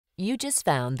You just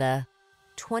found the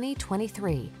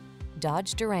 2023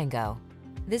 Dodge Durango.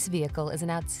 This vehicle is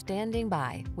an outstanding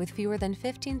buy with fewer than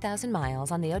 15,000 miles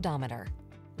on the odometer.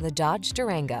 The Dodge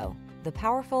Durango, the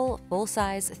powerful,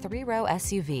 full-size, three-row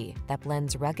SUV that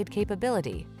blends rugged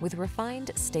capability with refined,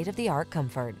 state-of-the-art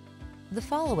comfort. The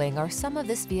following are some of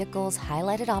this vehicle's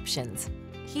highlighted options: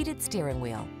 heated steering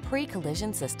wheel,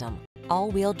 pre-collision system,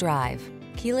 all-wheel drive,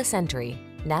 keyless entry,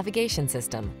 navigation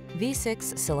system,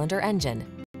 V6 cylinder engine,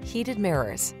 heated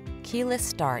mirrors, keyless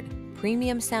start,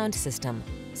 premium sound system,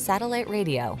 satellite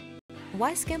radio.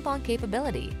 Why skimp on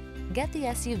capability? Get the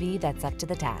SUV that's up to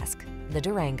the task, the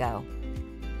Durango.